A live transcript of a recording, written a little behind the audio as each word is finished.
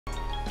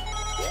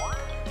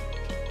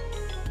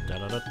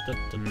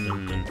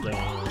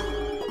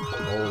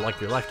Oh, like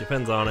your life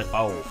depends on it.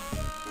 Oh.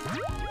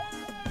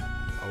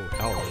 Oh,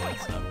 hell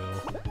yes, I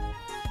will.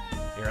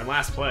 You're in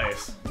last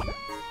place.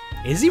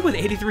 Is he with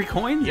 83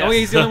 coins? Yes. Oh,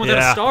 he's the only one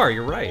without Yeah. a star.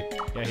 You're right.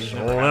 Yeah, he's Sure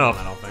never had enough.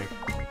 one, I don't think.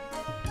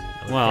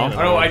 Well, Oh,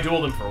 no, I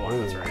dueled him for one,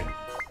 that's right.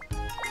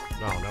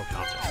 No, no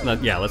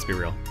contest. yeah, let's be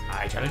real.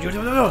 I tried to do it.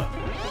 Wow,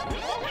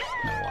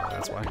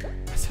 that's why.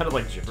 That sounded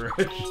like gibberish.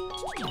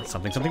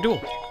 Something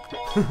duel.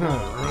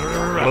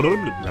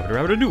 Rabbit,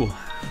 Rabbit duel.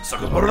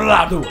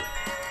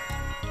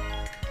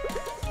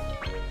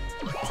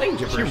 Saying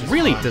She gibberish is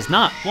really fun. does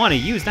not want to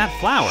use that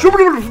flower.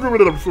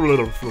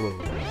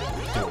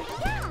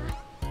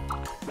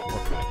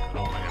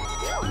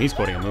 Oh, He's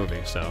quoting a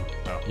movie, so.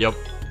 Yep.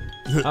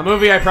 A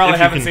movie I probably If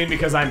you haven't can- seen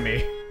because I'm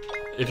me.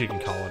 If you can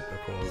call it a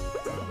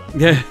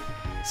quote. Yeah,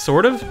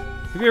 sort of.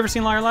 Have you ever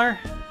seen Liar Liar?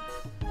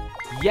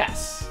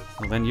 Yes.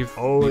 Well, then you've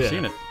yeah.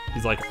 seen it.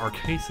 He's like,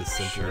 Arcasis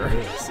sent Sure. you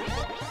this.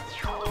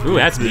 Ooh,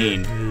 that's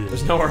mean.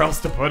 There's nowhere else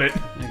to put it.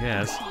 I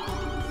guess.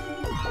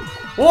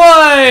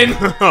 One!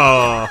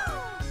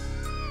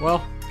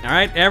 Well, All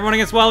right, everyone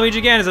against Waluigi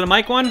again. Is it a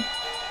mic one?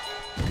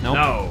 Nope.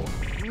 No.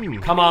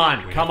 Come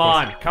on, come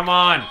on, come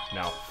on.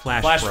 No.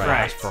 Flash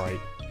Fright. Fright.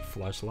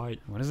 Flashlight.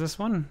 What is this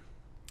one?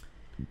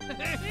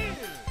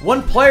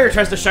 One player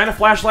tries to shine a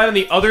flashlight on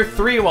the other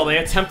three while they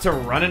attempt to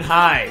run and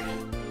hide.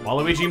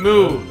 Waluigi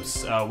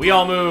moves. We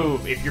all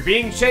move. If you're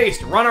being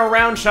chased, run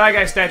around Shy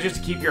Guy statues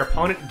to keep your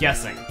opponent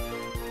guessing.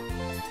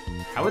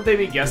 How would they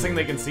be guessing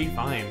they can see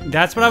fine?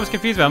 That's what I was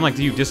confused about. I'm like,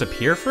 do you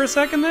disappear for a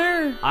second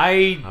there?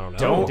 I don't know.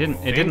 don't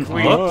It didn't think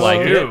we look like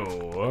it.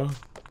 do.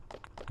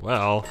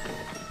 Well,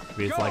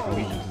 maybe it's like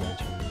Luigi's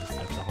Mansion. You just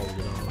have to hold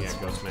it on. Yeah,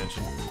 Ghost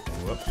Mansion.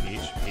 Whoop,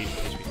 Peach.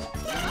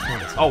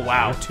 Oh,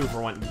 wow. 2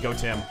 for 1. Go,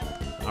 Tim.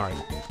 Alright.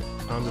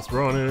 I'm just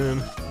running.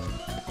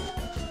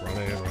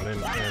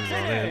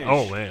 Running.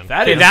 Oh, man.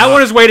 Okay, that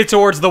one is weighted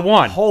towards the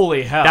one.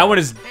 Holy hell. That one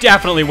is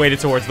definitely weighted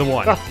towards the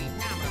one.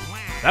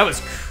 That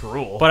was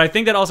cruel. But I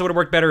think that also would have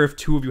worked better if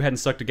 2 of you hadn't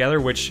stuck together,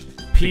 which,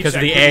 Peach, because of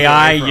I the couldn't get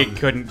AI, away you from.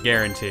 couldn't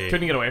guarantee.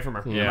 Couldn't get away from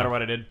her, no Yeah. matter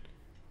what I did.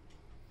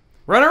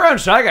 Run around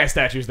Shy Guy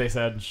statues, they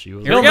said. She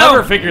was Here He'll we go.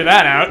 never figure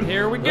that out.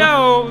 Here we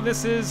go.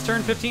 This is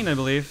turn 15, I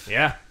believe.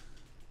 Yeah.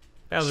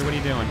 Bowser, what are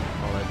you doing?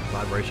 Oh, that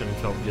vibration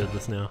felt good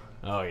just now.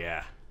 Oh,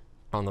 yeah.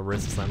 On the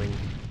wrists, I mean.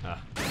 I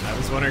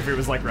was wondering if it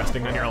was like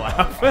resting on your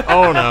lap.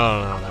 Oh,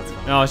 no, that's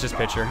fine. No, it's just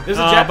picture. There's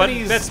a But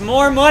Japanese- that's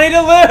more money to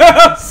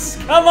lose!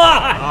 Come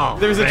on! Oh,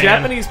 There was a man.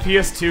 Japanese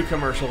PS2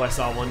 commercial I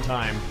saw one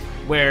time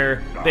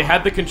where they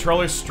had the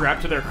controllers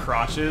strapped to their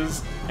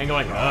crotches and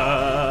going, as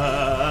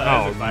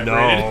Oh, it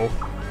vibrated. no.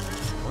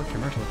 What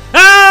commercial?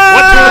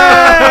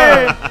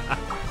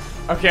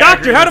 Okay, I Doctor,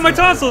 agree, how do my that's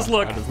not tonsils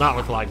look? That does not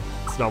look like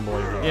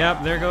stumbling.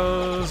 Yep, there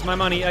goes my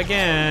money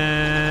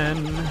again.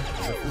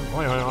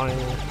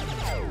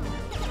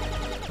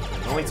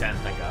 Only 10,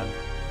 thank God.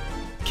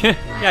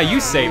 Yeah,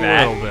 you say A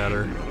that. little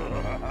better. Man,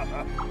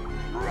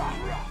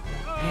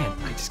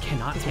 I just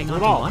cannot hang on At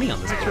to all. money on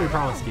this Picture board. we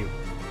promised you.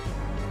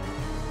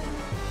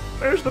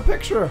 There's the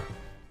picture.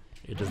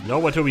 It is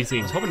nowhere to be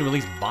seen. I was hoping to at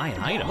least buy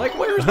an item. Like,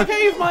 where's the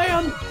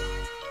caveman?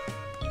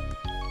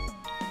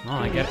 Oh,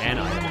 I get an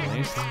item at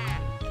least.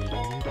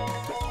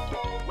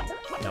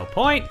 No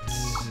point.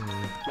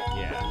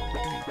 Yeah.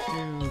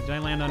 Did I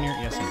land on your?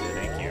 Yes, I did.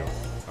 Thank you.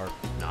 Or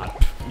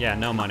not. Yeah,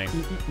 no money.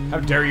 How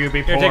dare you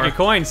be Here, poor? take your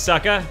coin,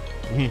 sucker.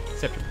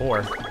 Except you're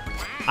poor.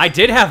 I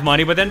did have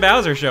money, but then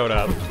Bowser showed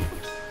up.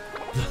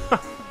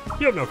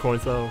 You have no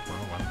coins, though.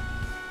 Oh, well.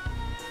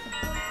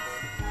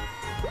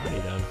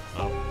 Alrighty then.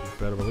 Oh, you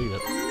better believe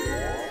it.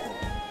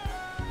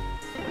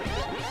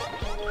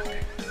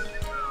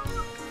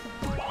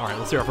 Alright,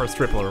 let's see our first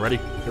triple. Ready?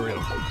 Here we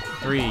go.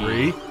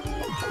 3,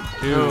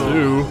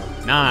 2,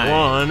 9,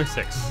 1,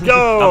 6.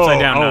 go! Upside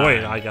down Oh, nine.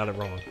 wait, I got it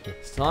wrong.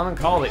 Still haven't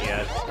called it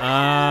yet.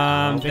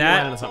 I think you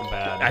landed on That something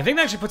bad. I think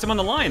that actually puts him on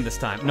the line this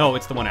time. No,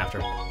 it's the one after.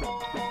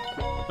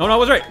 Oh no, I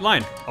was right.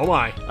 Line. Oh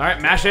my. All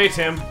right, mash A,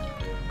 Tim.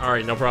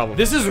 Alright, no problem.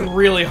 This is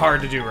really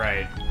hard to do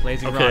right.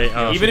 Blazing Okay,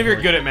 Rock. Even if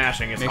you're good at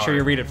mashing, it's Make hard. sure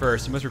you read it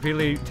first. You must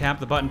repeatedly tap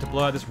the button to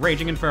blow out this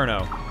raging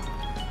inferno.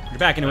 You're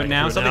back into it Back now.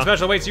 into it Something now.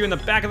 special awaits you in the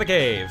back of the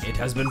cave. It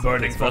has been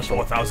burning for special.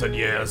 4,000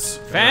 years.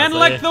 Fan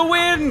like the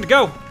wind.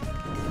 Go.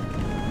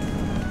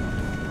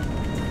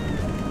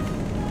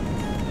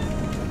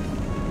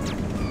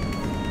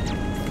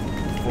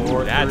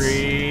 Four, That's-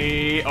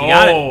 3. You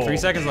got it. 3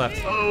 seconds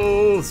left.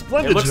 Oh, It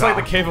splendid looks like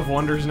the job. Cave of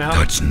Wonders now.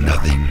 Touch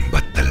nothing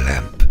but the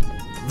lamp.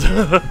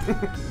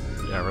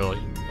 Yeah, really.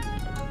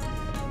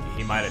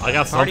 He might have. I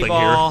got Party something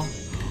here. ball.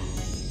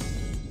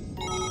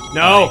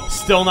 No,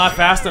 still not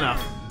fast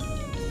enough.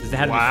 Does it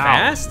have to be Wow.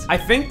 fast? I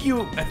think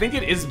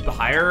it is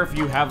higher if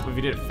you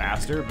did it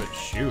faster, but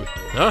shoot.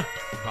 Huh?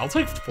 I'll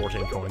take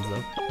 14 coins,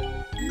 though.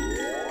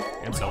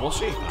 And so will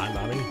she. Fine,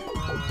 Bobby.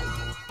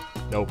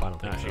 Nope, I don't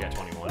think No, she so. got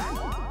 21.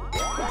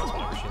 That's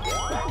whatever she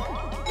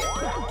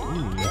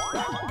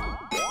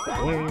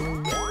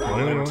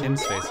did.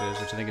 Tim's faces,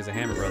 which I think is a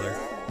Hammer Brother.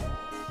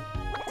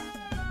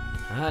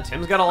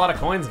 Tim's got a lot of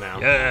coins now.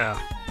 Yeah.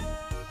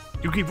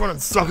 You keep running,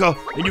 sucker,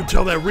 and you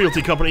tell that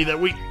realty company that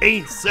we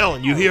ain't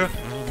selling, you hear?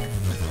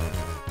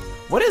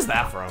 What is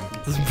that from?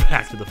 This is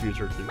Back to the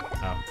Future, too.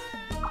 Oh.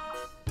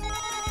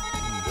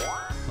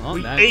 Well,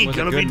 We that ain't was a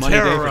gonna good be money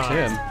day for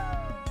terrorized. Tim.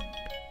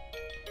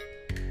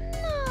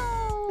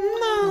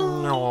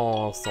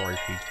 No, sorry,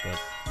 Peach, but...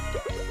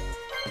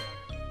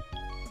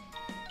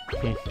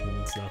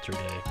 it's not your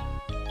day.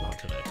 Not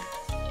today.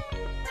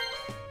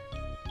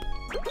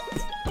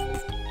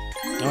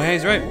 Oh, yeah,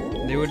 he's right.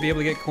 They would be able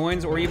to get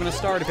coins or even a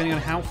star depending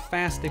on how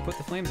fast they put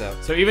the flames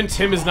out. So even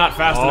Tim is not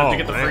fast enough to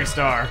get the man. free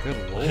star.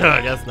 Good lord. Yeah,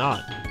 I guess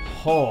not.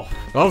 Oh.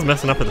 I was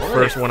messing up at the What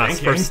first were when you I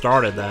thinking? first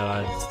started that.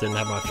 I just didn't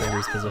have my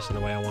fingers positioned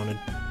the way I wanted.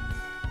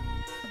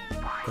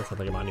 Guess I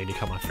think I might need to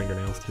cut my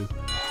fingernails too.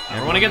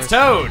 Everyone gets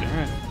towed.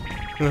 Alright.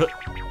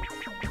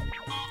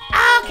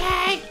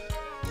 Okay.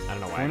 I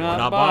don't know why. We're I not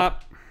not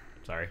bop.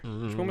 Sorry.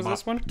 Which one was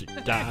this one?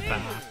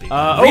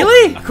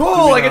 Really?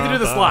 Cool. I get to do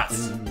the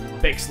slots.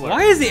 Big slur.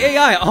 Why is the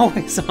AI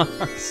always on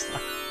our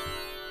side?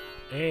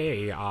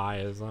 AI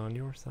is on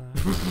your side.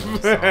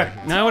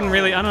 No, I wouldn't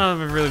really. I don't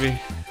know if I'd really be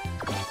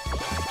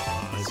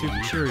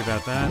super cheery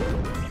about that.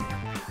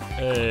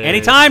 Hey.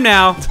 Anytime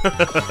now.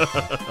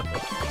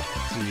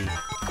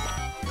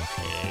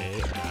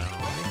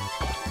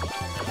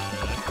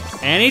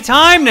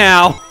 Anytime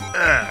now.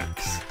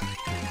 X.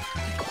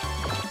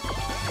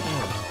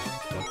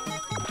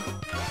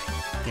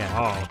 Yeah.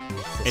 Oh.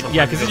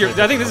 Yeah, because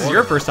I think this is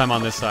your first time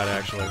on this side,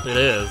 actually. It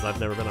is. I've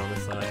never been on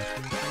this side.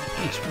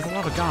 Peach, for the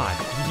love of God.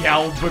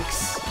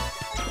 Y'all-books.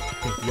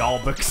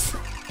 Y'all-books.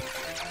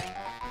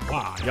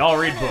 Wow. Y'all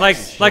read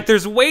books. Like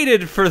there's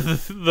waited for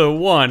the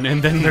one,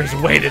 and then there's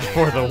waited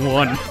for the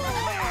one.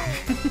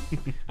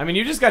 I mean,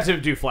 you just got to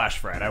do Flash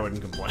Fred. I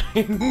wouldn't complain.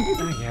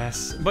 I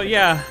guess. But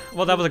yeah,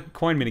 well, that was a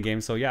coin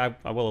minigame, so yeah,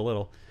 I will a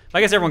little.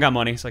 I guess everyone got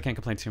money, so I can't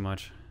complain too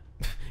much.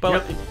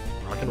 But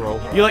Rock and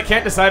roll. You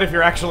can't decide if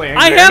you're actually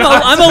angry.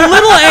 I'm a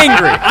little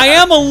angry. I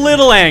am a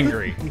little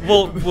angry.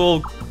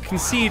 We'll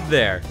concede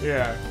there.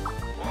 Yeah.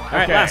 All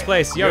right, last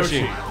place,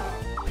 Yoshi.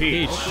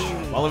 Peach.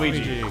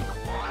 Waluigi.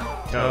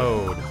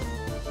 Toad.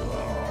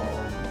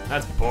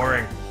 That's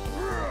boring.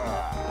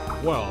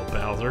 Well,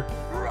 Bowser,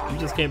 you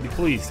just can't be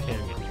pleased, can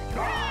you?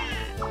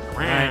 All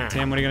right,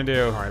 Tim, what are you gonna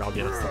do? All right, I'll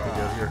get us something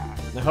good here.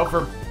 I hope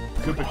for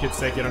Koopa Kid's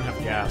sake you don't have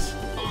gas.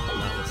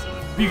 Not this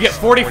time. You get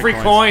 40 free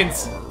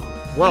coins.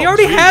 Well, He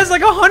already gee. has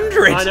like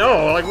 100. I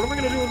know. Like, what am I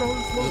gonna do with all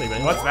this money,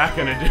 man? What's that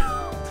gonna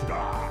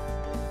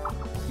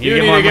do? You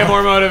You need to get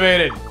more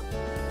motivated.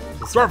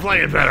 Start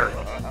playing better.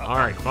 All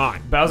right,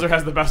 fine. Bowser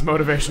has the best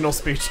motivational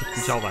speeches.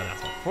 You tell by that.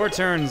 4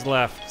 turns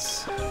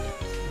left.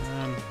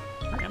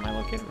 Where am I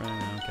located? Right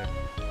now, okay.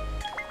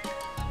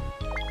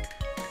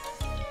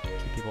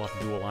 Keep people off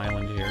Duel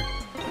Island here.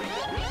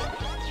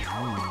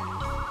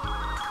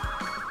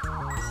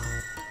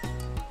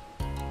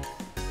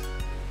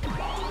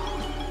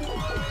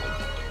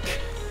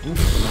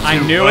 I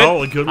knew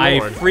Well, it. good I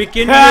lord.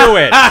 freaking knew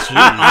it.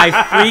 I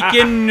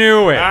freaking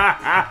knew it.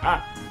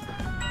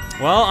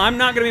 Well, I'm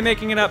not going to be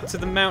making it up to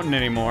the mountain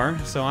anymore,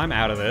 so I'm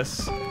out of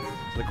this. So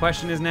the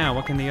question is now,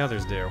 what can the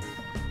others do?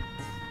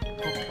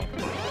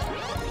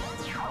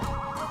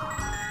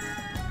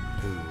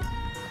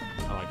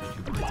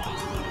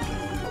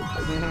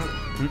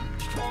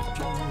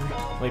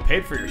 Well, you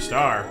paid for your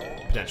star,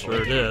 potentially.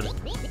 Sure did.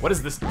 What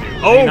does this do?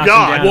 Oh knocked him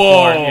God! down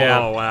Whoa! for it, yeah.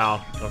 Oh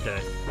wow. Okay.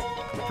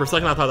 For a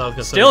second, I thought that was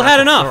gonna. Still send it had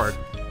back to enough.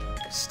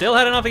 start. Still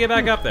had enough to get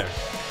back up there.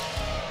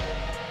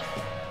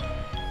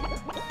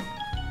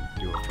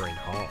 You were trained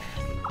hard.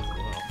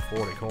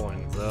 Wow, 40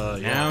 coins. Yeah.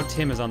 Now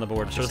Tim is on the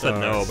board. I should have said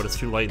no, but it's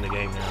too late in the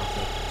game now.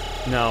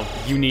 So. No,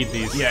 you need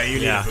these. Yeah, you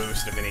need Yeah. a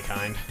boost of any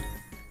kind.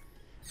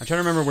 I'm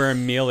trying to remember where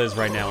Emil is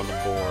right now on the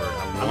board.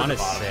 I the want to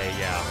bottom. say,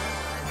 yeah.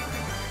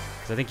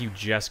 Because I think you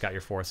just got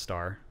your 4th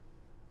star.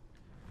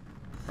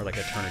 Or like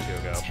a turn or two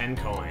ago. 10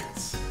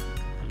 coins.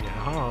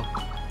 Yeah.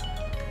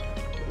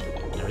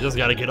 Yeah, we just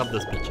gotta get up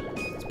this bitch.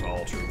 That's what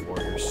all true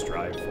warriors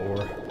strive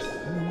for.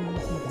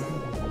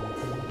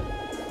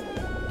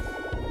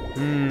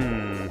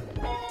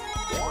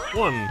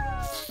 One.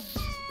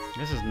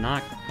 This is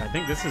not... I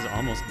think this is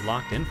almost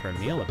locked in for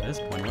Emil at this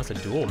point, unless a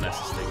duel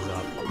messes things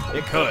up.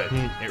 It could.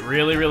 It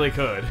really, really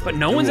could. But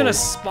no one's in a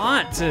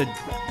spot to...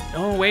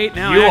 Oh, wait,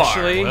 now You are,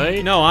 actually...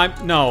 right? No,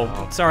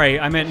 No, sorry.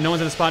 I meant no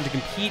one's in a spot to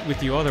compete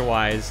with you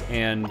otherwise,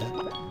 and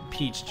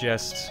Peach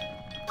just...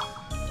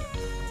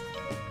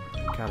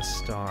 got a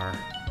star.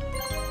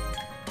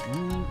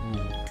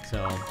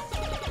 So...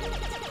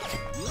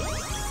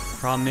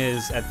 Problem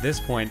is, at this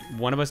point,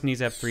 one of us needs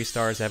to have 3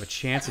 stars to have a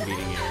chance of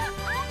beating you,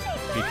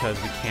 because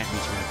we can't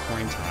meet you in a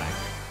coin tie.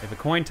 If a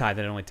coin tie,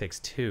 then it only takes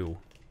 2.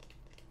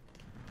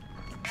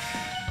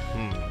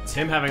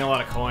 Tim having a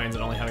lot of coins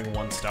and only having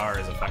 1 star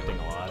is affecting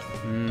a lot.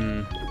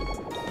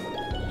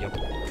 Yep.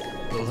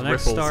 Well, Those the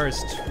next ripples. star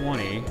is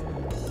 20.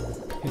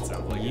 It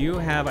sounds like You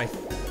have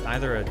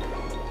either a...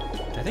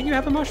 I think you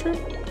have a mushroom?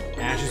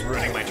 Ash is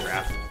ruining my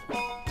trap.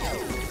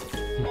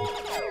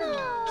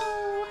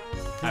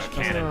 I have a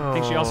cannon. I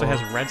think she also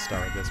has red star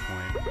at this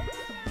point.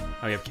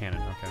 Oh, you have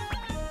cannon, okay.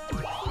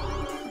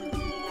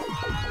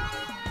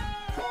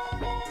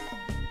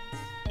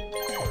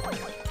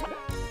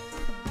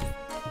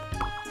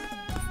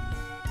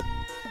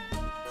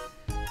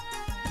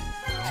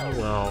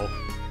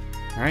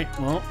 Alright,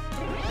 well,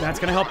 that's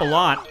gonna help a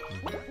lot.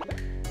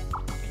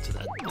 To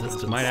that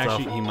distant Might stuff.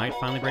 actually, he might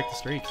finally break the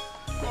streak.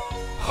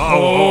 Oh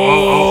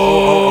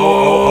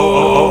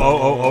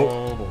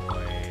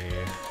boy.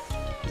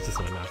 He's just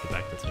gonna knock it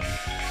back to 10.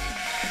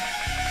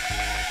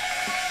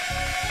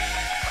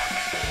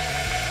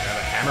 Grab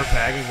a hammer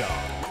bag and go.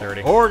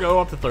 30. Or go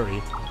up to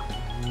 30.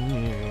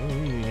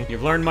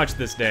 You've learned much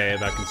this day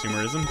about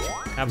consumerism.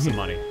 Have some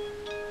money.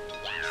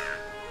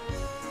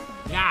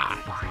 Yeah.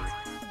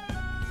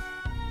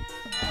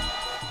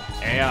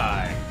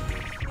 AI.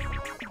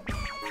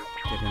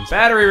 Give him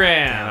Battery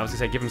Man, I ram. was gonna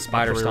say, give him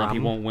Spider Battery Stomp, he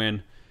ram. won't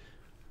win.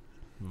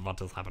 What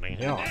is happening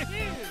here?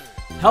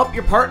 Help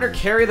your partner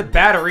carry the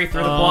battery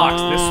through the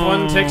blocks. This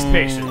one takes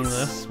patience.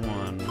 This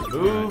one.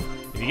 Move.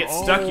 If you get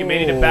stuck, you may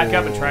need to back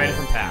up and try a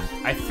different path.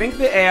 I think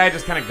the AI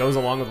just kind of goes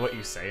along with what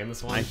you say in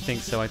this one. I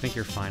think so. I think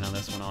you're fine on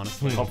this one,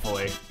 honestly.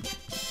 Hopefully.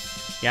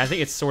 Yeah, I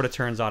think it sort of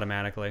turns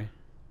automatically.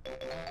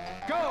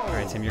 Go!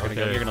 Alright, Tim, you're gonna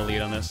go. Okay. You're gonna lead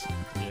on this.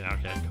 Yeah,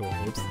 okay, cool.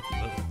 Oops.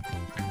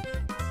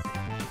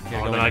 You Oh,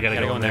 gotta then I gotta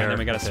go in there. Then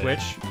we gotta Okay.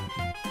 switch.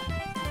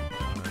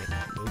 Alright.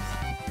 Oops.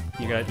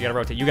 You gotta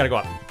rotate. You gotta go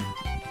up.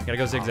 You gotta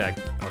go zigzag.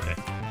 Okay.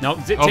 No,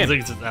 Oh, Tim. that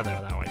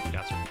way.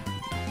 Gotcha.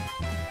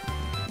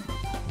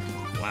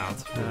 Wow,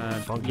 it's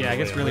funky. Yeah, it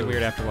gets the way really it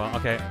weird moves. after a while.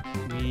 Okay.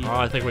 Oh,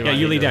 I think we Yeah, might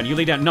you need lead to- down. You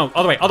lead down. No,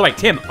 all the way.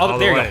 Tim. All There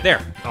the you way. go.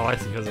 There. Oh, I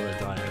see, because of the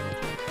diagonal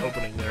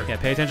opening there. Okay,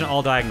 pay attention to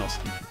all diagonals.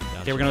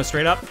 Okay, we're gonna go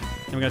straight up.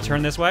 And we're gonna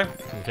turn this way.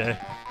 Okay.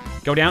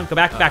 Go down. Go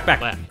back. Back.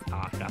 Left.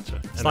 Ah, gotcha.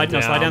 And Slide. then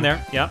No, slide down there.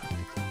 Yep.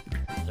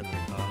 And then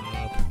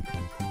up.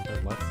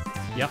 And left.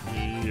 Yep.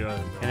 Yeah,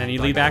 And then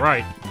you lead back.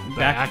 Right.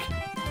 Back.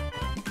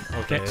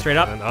 Okay, straight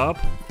up. And up.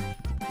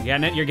 You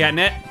getting it? You're getting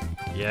it?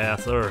 Yeah,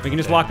 sir. We can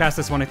just walk past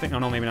this one, I think. Oh,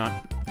 no, maybe not.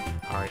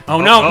 Alright. Oh,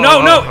 no,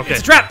 no, no! Okay.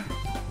 It's a trap!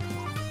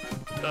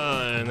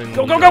 And then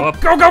Go, you go, go! up.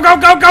 Go, go, go,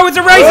 go, go! It's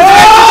a race!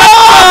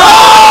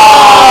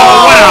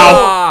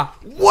 Wow!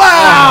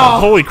 Wow!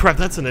 Holy crap,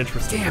 that's an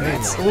interesting game.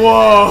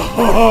 Whoa!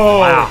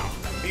 Wow.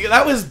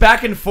 That was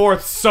back and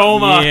forth so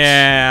much.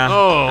 Yeah.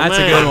 Oh, That's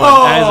man. a good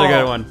one. That is a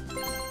good one.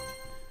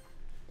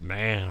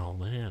 Man, oh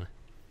man.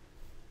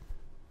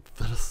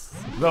 That is...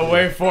 The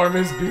waveform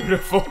is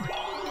beautiful.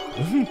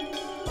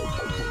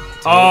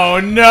 Oh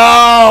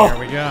no! There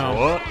we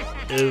go. What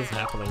is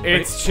happening?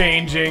 It's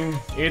changing.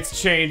 It's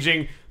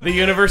changing. The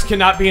universe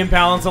cannot be in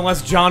balance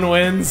unless John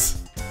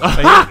wins.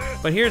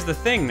 But here's the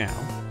thing now.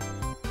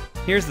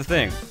 Here's the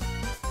thing.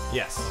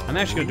 Yes. I'm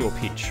actually gonna do a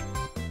peach.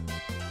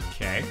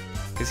 Okay.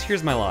 Because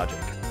here's my logic.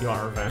 You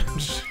want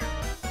revenge?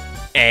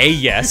 A,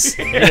 yes.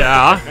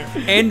 Yeah.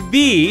 And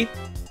B,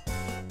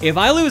 if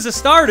I lose a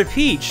star to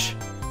Peach,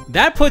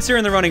 that puts her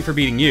in the running for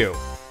beating you.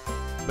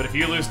 But if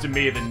you lose to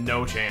me, then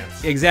no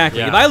chance. Exactly.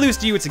 Yeah. If I lose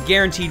to you, it's a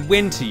guaranteed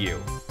win to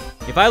you.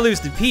 If I lose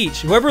to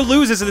Peach, whoever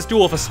loses in this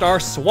duel if a star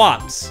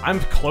swaps I'm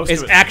close is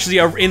to it. actually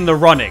in the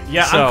running.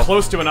 Yeah, so, I'm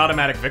close to an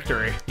automatic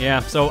victory. Yeah,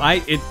 so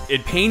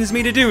it pains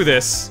me to do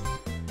this.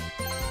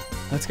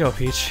 Let's go,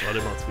 Peach. What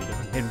it must be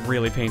done. It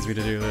really pains me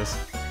to do this.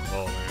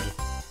 Oh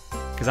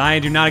man. Because I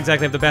do not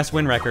exactly have the best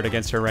win record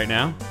against her right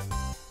now.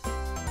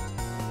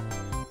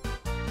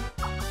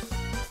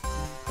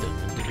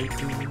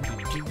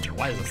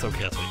 Why is it so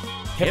catchy?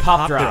 Hip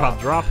hop drop. Hip hop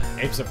drop.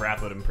 Apes of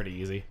Wrath would have been pretty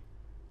easy.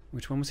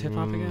 Which one was hip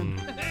hop again?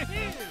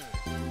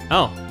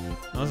 Oh,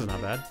 this is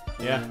not bad.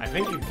 Yeah, I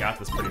think you've got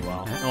this pretty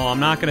well. Well, I'm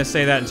not gonna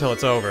say that until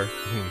it's over,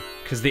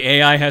 because the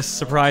AI has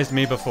surprised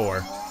me before,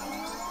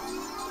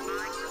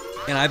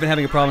 and I've been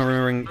having a problem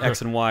remembering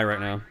X and Y right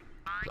now.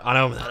 I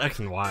know that X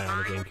and Y on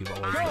the GameCube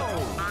always.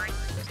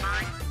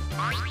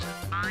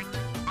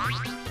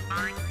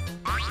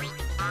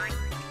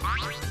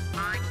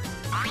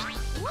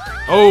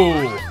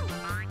 Oh!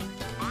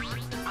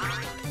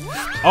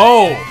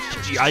 Oh!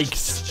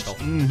 Yikes!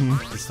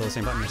 It's still the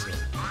same button. Yes.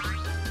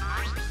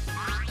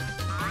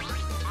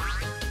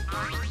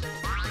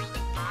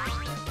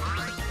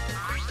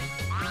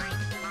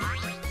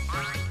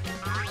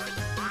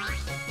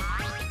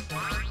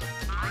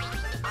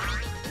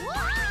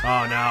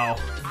 Oh no.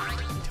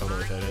 You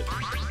totally hit it.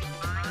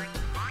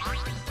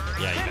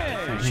 Yeah,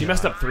 you got it. She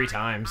messed up 3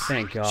 times.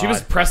 Thank God. She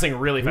was pressing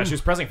really fast. She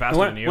was pressing faster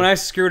than you. When I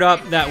screwed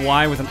up that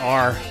Y with an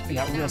R, I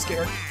got real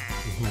scared.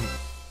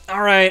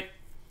 All right.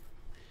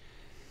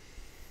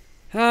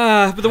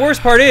 But the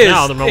worst part is,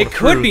 Now the moment it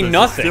could to be prove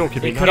nothing. Still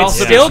could be It could nothing.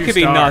 also Yeah. still 2 could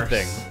be stars.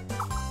 nothing.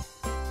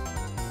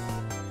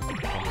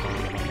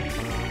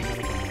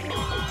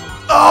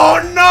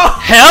 Oh no!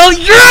 Hell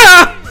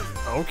yeah!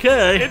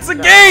 Okay. It's a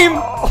game.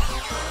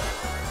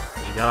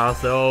 We got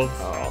ourselves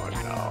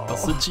a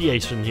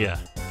situation here.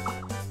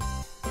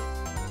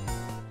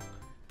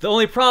 The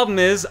only problem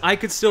is, I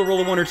could still roll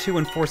a 1 or 2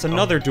 and force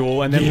another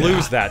duel and then Yeah.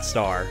 lose that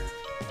star.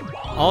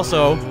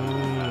 Also,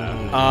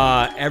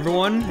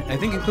 everyone, I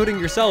think including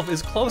yourself,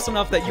 is close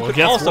enough that you Well, could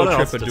guess also what trip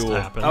else a just duel.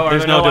 happened? Oh, are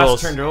There's there no no duels.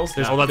 last turn duels?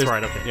 There's- Oh, that's there's-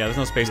 right, okay. Yeah, there's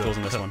no space duels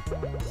in this one.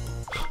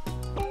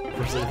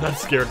 That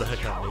scared the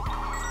heck out of me.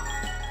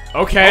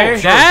 Okay.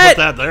 Sure, That-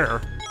 put that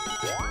there.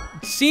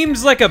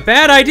 Seems like a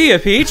bad idea,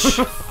 Peach.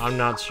 I'm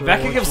not sure.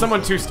 That could give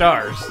someone 2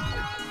 stars.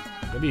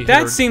 Maybe you hit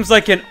That her- seems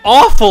like an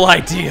awful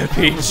idea,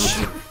 Peach.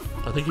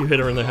 I think you hit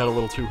her in the head a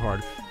little too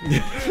hard.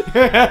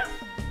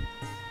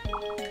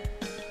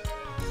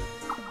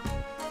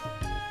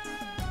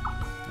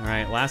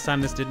 Alright, last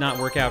time this did not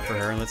work out for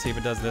her, and let's see if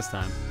it does this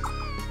time.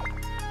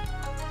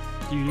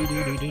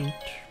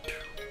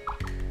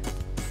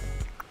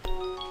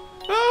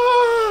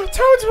 Ah,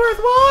 Toadsworth,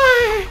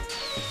 why?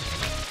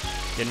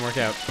 Didn't work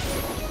out.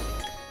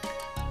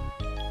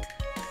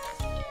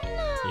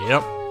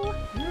 Yep.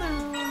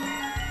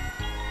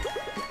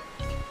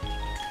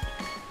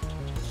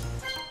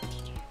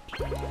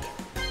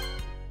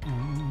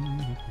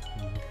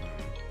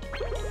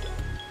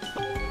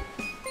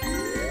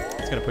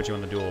 It's gonna put you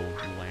on the dual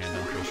land,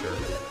 I'm pretty sure.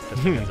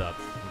 Just heads up.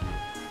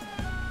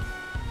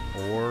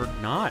 Or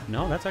not.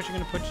 No, that's actually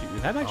gonna put you.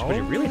 That actually put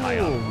you really high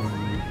up.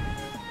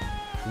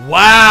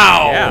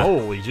 Wow! Yeah.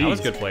 Holy jeez. That was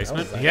good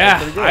placement.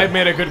 Yeah, I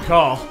made a good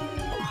call.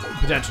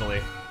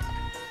 Potentially.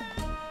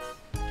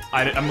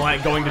 I'm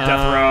like going to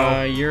death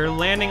row. You're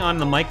landing on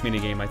the mic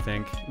minigame, I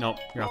think. Nope,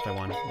 you're off by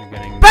one. You're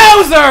getting.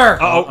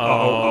 Bowser!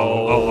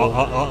 Uh-oh.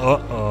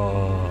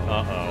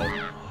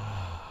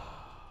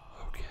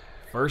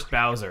 First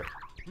Bowser.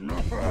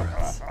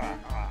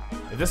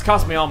 If this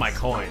cost me all my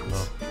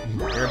coins,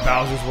 you're in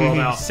Bowser's world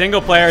now. Single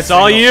player, it's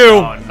all you!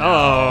 Oh, no.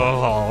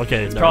 Oh,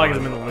 okay. It's probably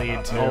because I'm in the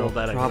lead, too. Oh,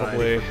 that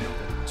anxiety. Probably.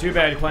 Too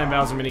bad you're playing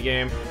Bowser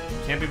minigame.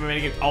 Can't be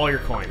minigame all your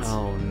coins.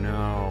 Oh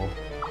no.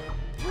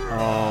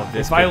 Oh,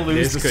 this If I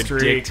lose this the could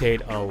streak-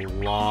 dictate a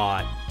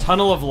lot.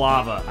 Tunnel of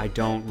Lava. I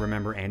don't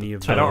remember any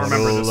of those. I don't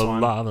remember this one.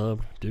 Lava.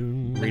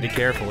 Read it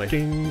carefully.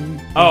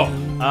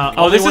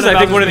 Oh, this is, I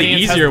think, one of the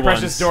minions has easier the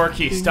precious ones. door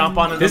key. Stomp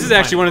on it. This is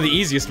actually one of the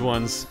easiest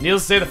ones.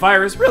 Needless to say, the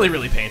fire is really,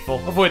 really painful.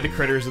 Avoid the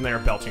critters and their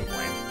belching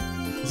flame.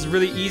 This is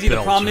really easy.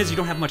 The problem is you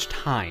don't have much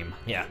time.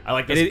 Yeah, I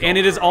like this. And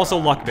it is also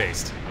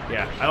luck-based.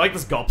 Yeah, I like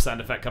this gulp sound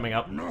effect coming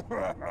up.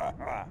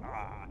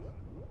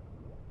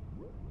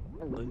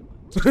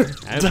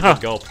 That's a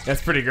good gulp.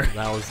 That's pretty great.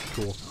 That was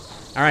cool.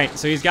 Alright,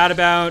 so he's got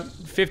about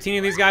 15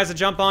 of these guys to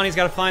jump on. He's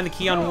got to find the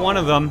key on one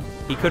of them.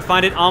 He could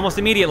find it almost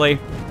immediately.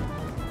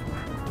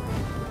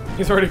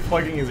 He's already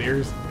plugging his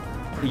ears.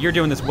 You're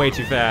doing this way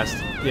too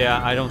fast. Yeah,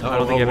 I don't think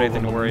you have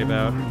anything to worry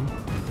about.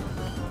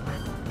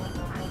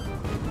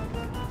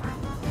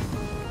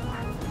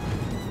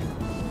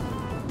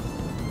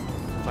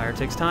 Fire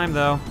takes time,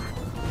 though.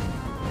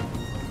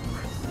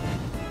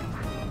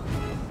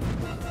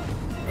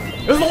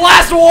 It was the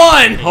last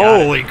one!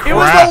 Holy crap. It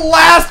was the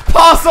last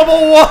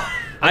possible one!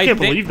 I can't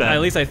believe that.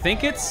 At least I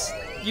think it's...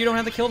 You don't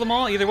have to kill them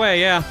all. Either way,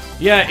 yeah.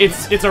 Yeah,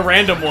 it's a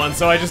random one,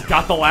 so I just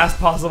got the last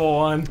possible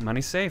one.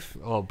 Money's safe.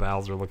 Oh,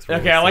 Bowser looks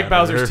really Okay, I like sad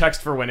Bowser's there.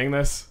 text for winning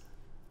this.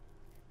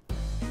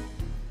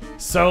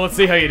 So, let's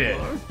see how you did.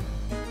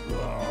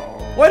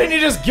 Why didn't you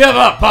just give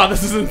up? Oh,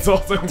 this is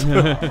insulting.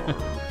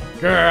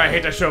 Grr, I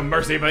hate to show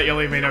mercy, but you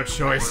leave me no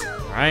choice.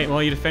 Alright,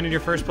 well, you defended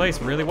your first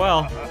place really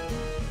well.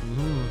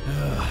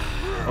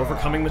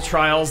 Overcoming the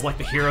trials like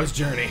the hero's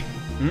journey.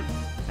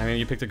 I mean,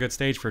 you picked a good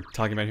stage for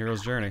talking about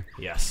Hero's Journey.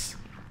 Yes.